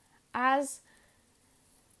as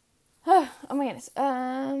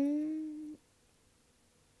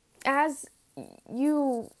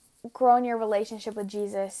you grow in your relationship with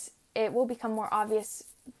Jesus, it will become more obvious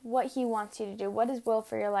what he wants you to do, what his will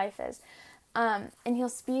for your life is. And he'll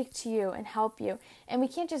speak to you and help you. And we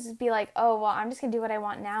can't just be like, oh, well, I'm just going to do what I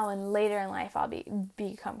want now, and later in life I'll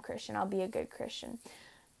become Christian. I'll be a good Christian.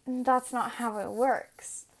 That's not how it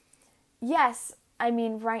works. Yes,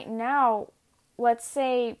 right now, let's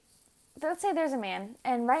say there's a man,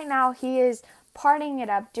 and right now he is partying it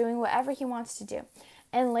up, doing whatever he wants to do.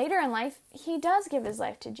 And later in life, he does give his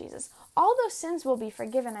life to Jesus. All those sins will be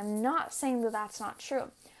forgiven. I'm not saying that that's not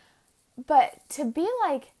true. But to be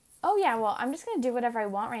like, oh yeah, well, I'm just going to do whatever I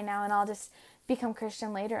want right now and I'll just become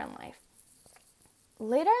Christian later in life.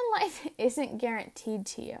 Later in life isn't guaranteed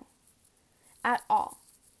to you at all.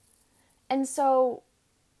 And so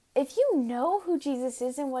if you know who Jesus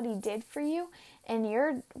is and what he did for you,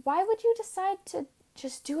 why would you decide to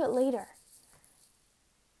just do it later?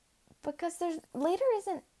 Because later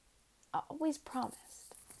isn't always promised.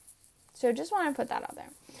 So just want to put that out there.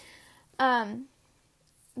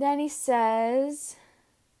 Then he says,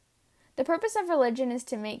 the purpose of religion is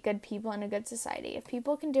to make good people in a good society. If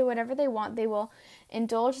people can do whatever they want, they will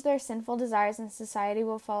indulge their sinful desires and society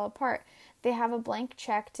will fall apart. They have a blank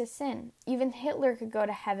check to sin. Even Hitler could go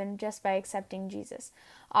to heaven just by accepting Jesus.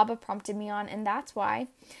 Abba prompted me on, and that's why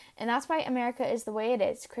America is the way it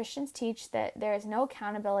is. Christians teach that there is no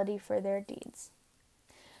accountability for their deeds.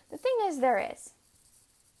 The thing is, there is.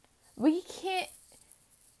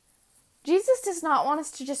 Jesus does not want us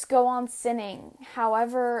to just go on sinning,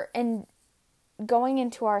 however, and going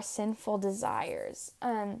into our sinful desires.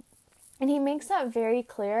 And he makes that very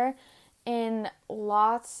clear in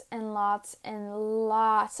lots and lots and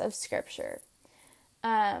lots of scripture.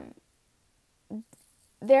 There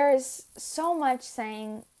is so much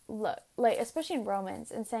saying, look, like, especially in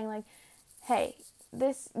Romans, and saying like, hey,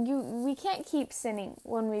 we can't keep sinning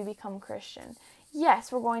when we become Christian.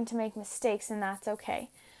 Yes, we're going to make mistakes and that's okay.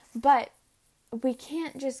 But we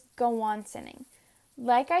can't just go on sinning.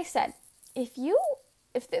 Like I said, if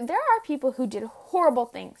there are people who did horrible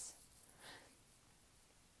things,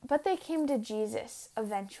 but they came to Jesus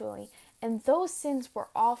eventually, and those sins were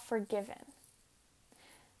all forgiven.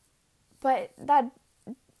 But that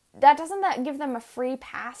doesn't give them a free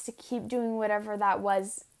pass to keep doing whatever that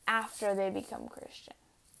was after they become Christian.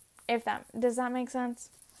 Does that make sense?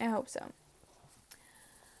 I hope so.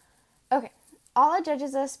 Okay. Allah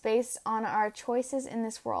judges us based on our choices in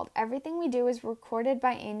this world. Everything we do is recorded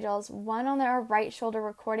by angels, one on our right shoulder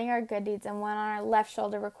recording our good deeds and one on our left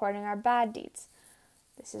shoulder recording our bad deeds.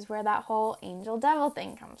 This is where that whole angel-devil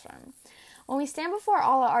thing comes from. When we stand before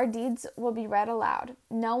Allah, our deeds will be read aloud.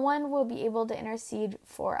 No one will be able to intercede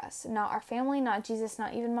for us. Not our family, not Jesus,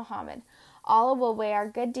 not even Muhammad. Allah will weigh our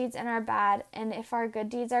good deeds and our bad, and if our good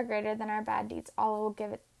deeds are greater than our bad deeds, Allah will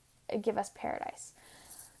give us paradise.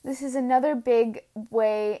 This is another big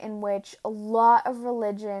way in which a lot of other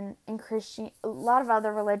religions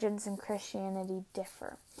and Christianity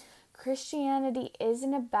differ. Christianity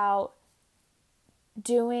isn't about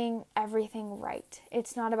doing everything right.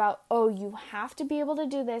 It's not about, oh, you have to be able to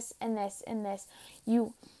do this and this and this.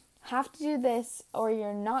 You have to do this or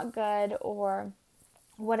you're not good or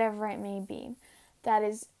whatever it may be. That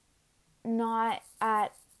is not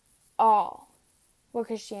at all what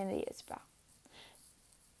Christianity is about.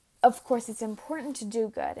 Of course, it's important to do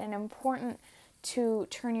good and important to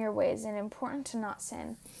turn your ways and important to not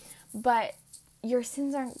sin. But your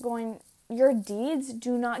deeds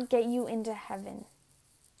do not get you into heaven.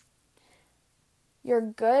 Your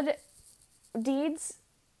good deeds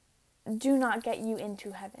do not get you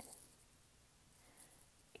into heaven.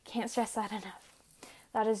 Can't stress that enough.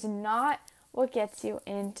 That is not what gets you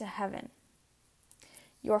into heaven.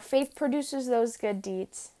 Your faith produces those good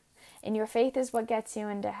deeds. And your faith is what gets you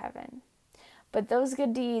into heaven. But those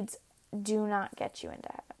good deeds do not get you into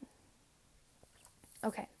heaven.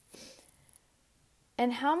 Okay.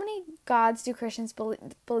 And how many gods do Christians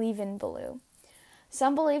believe in, Baloo?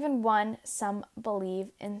 Some believe in one, some believe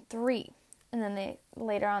in three. And then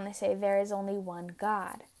later on they say there is only one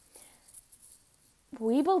God.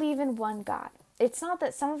 We believe in one God. It's not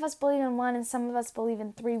that some of us believe in one and some of us believe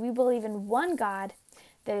in three. We believe in one God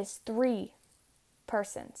that is three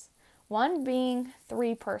persons. One being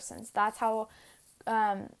three persons. That's how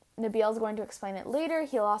Nabeel is going to explain it later.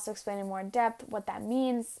 He'll also explain in more depth what that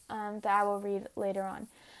means that I will read later on.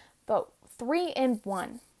 But three in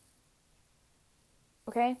one.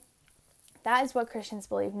 Okay? That is what Christians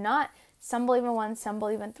believe. Not some believe in one, some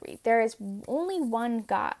believe in three. There is only one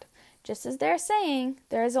God. Just as they're saying,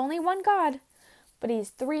 there is only one God. But he's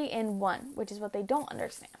three in one, which is what they don't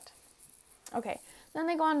understand. Okay. Then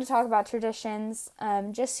they go on to talk about traditions.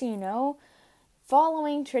 Just so you know,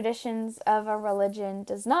 following traditions of a religion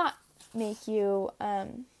does not make you a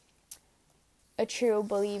true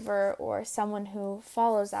believer or someone who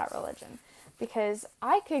follows that religion. Because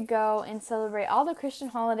I could go and celebrate all the Christian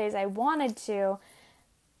holidays I wanted to,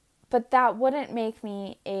 but that wouldn't make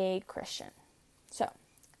me a Christian. So,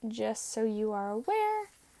 just so you are aware.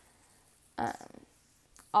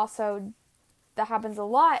 Also, that happens a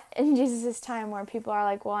lot in Jesus' time, where people are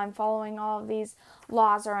like, well, I'm following all of these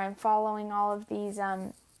laws, or I'm following all of these,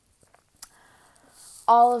 oh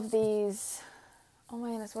my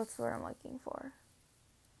goodness, what's the word I'm looking for?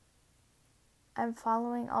 I'm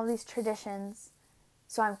following all these traditions,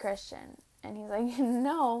 so I'm Christian. And he's like,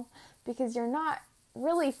 no, because you're not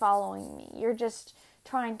really following me. You're just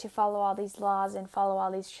trying to follow all these laws and follow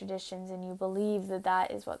all these traditions, and you believe that that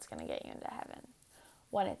is what's going to get you into heaven,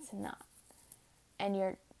 when it's not. And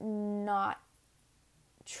you're not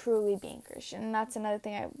truly being Christian. And that's another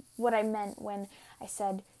thing, what I meant when I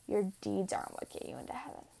said your deeds aren't what get you into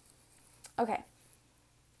heaven. Okay.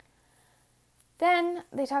 Then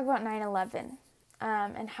they talk about 9/11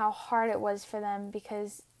 and how hard it was for them,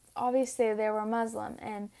 because obviously they were Muslim,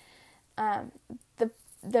 and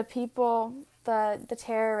the people, the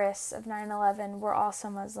terrorists of 9/11 were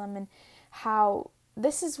also Muslim, and how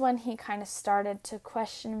this is when he kind of started to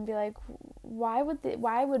question and be like, why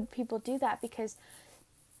would people do that? Because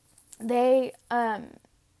he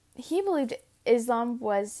believed Islam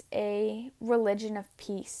was a religion of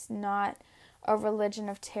peace, not a religion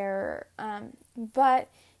of terror. But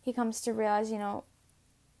he comes to realize,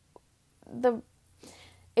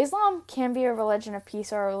 Islam can be a religion of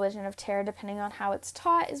peace or a religion of terror, depending on how it's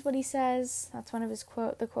taught, is what he says. That's one of his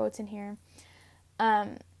the quotes in here.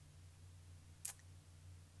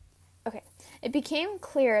 Okay. It became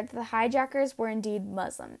clear that the hijackers were indeed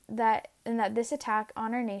Muslim, and that this attack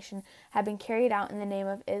on our nation had been carried out in the name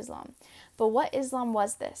of Islam. But what Islam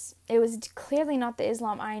was this? It was clearly not the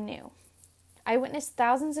Islam I knew. I witnessed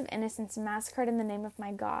thousands of innocents massacred in the name of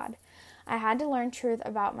my God. I had to learn truth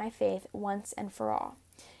about my faith once and for all.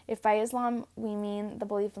 If by Islam we mean the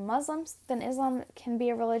belief of Muslims, then Islam can be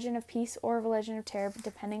a religion of peace or a religion of terror,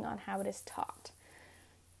 depending on how it is taught.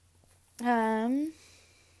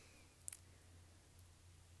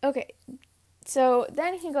 Okay, so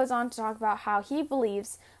then he goes on to talk about how he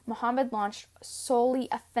believes Muhammad launched solely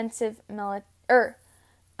offensive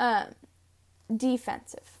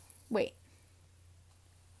defensive. Wait.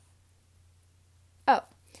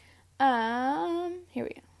 Here we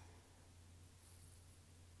go.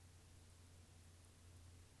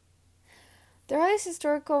 The earliest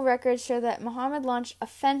historical records show that Muhammad launched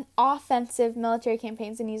offensive military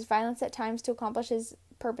campaigns and used violence at times to accomplish his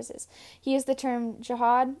purposes. He used the term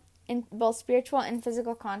jihad in both spiritual and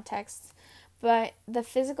physical contexts, but the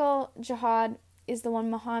physical jihad is the one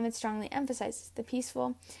Muhammad strongly emphasizes. The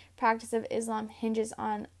peaceful practice of Islam hinges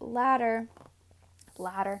on later,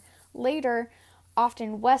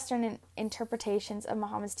 often Western interpretations of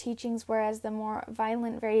Muhammad's teachings, whereas the more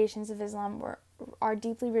violent variations of Islam are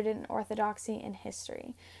deeply rooted in orthodoxy and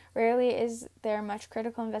history. Rarely is there much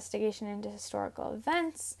critical investigation into historical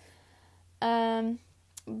events,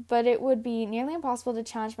 but it would be nearly impossible to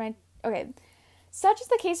challenge such is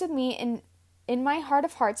the case with me. In my heart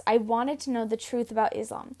of hearts, I wanted to know the truth about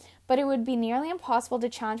Islam, but it would be nearly impossible to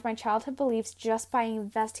challenge my childhood beliefs just by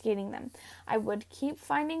investigating them. I would keep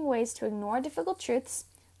finding ways to ignore difficult truths,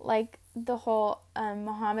 like the whole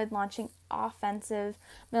Muhammad launching offensive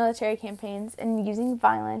military campaigns and using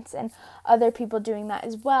violence, and other people doing that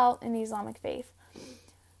as well in the Islamic faith.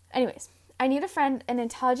 Anyways, I need a friend, an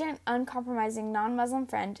intelligent, uncompromising, non-Muslim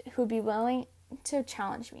friend who would be willing to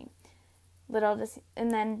challenge me.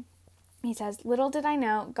 And then he says, little did I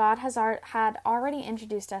know, God had already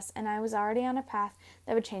introduced us, and I was already on a path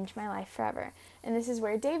that would change my life forever. And this is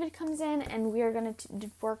where David comes in, and we are going to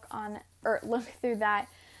look through that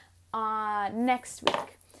next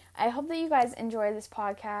week. I hope that you guys enjoy this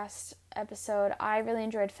podcast episode. I really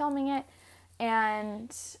enjoyed filming it,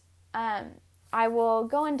 and I will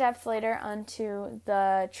go in depth later onto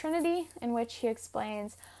the Trinity, in which he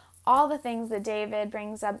explains all the things that David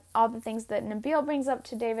brings up, all the things that Nabeel brings up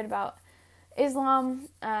to David about Islam,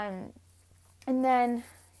 and then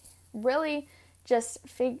really just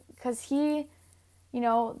because he,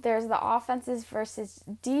 there's the offensive versus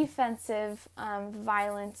defensive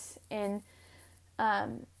violence in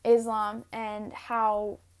Islam, and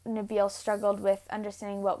how Nabeel struggled with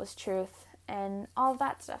understanding what was truth and all of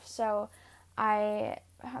that stuff. So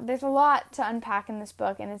there's a lot to unpack in this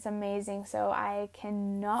book, and it's amazing. So I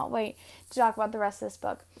cannot wait to talk about the rest of this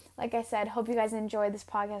book. Like I said, hope you guys enjoyed this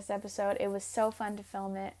podcast episode. It was so fun to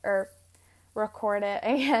film it, or record it,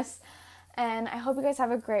 I guess. And I hope you guys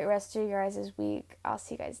have a great rest of your guys' week. I'll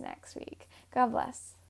see you guys next week. God bless.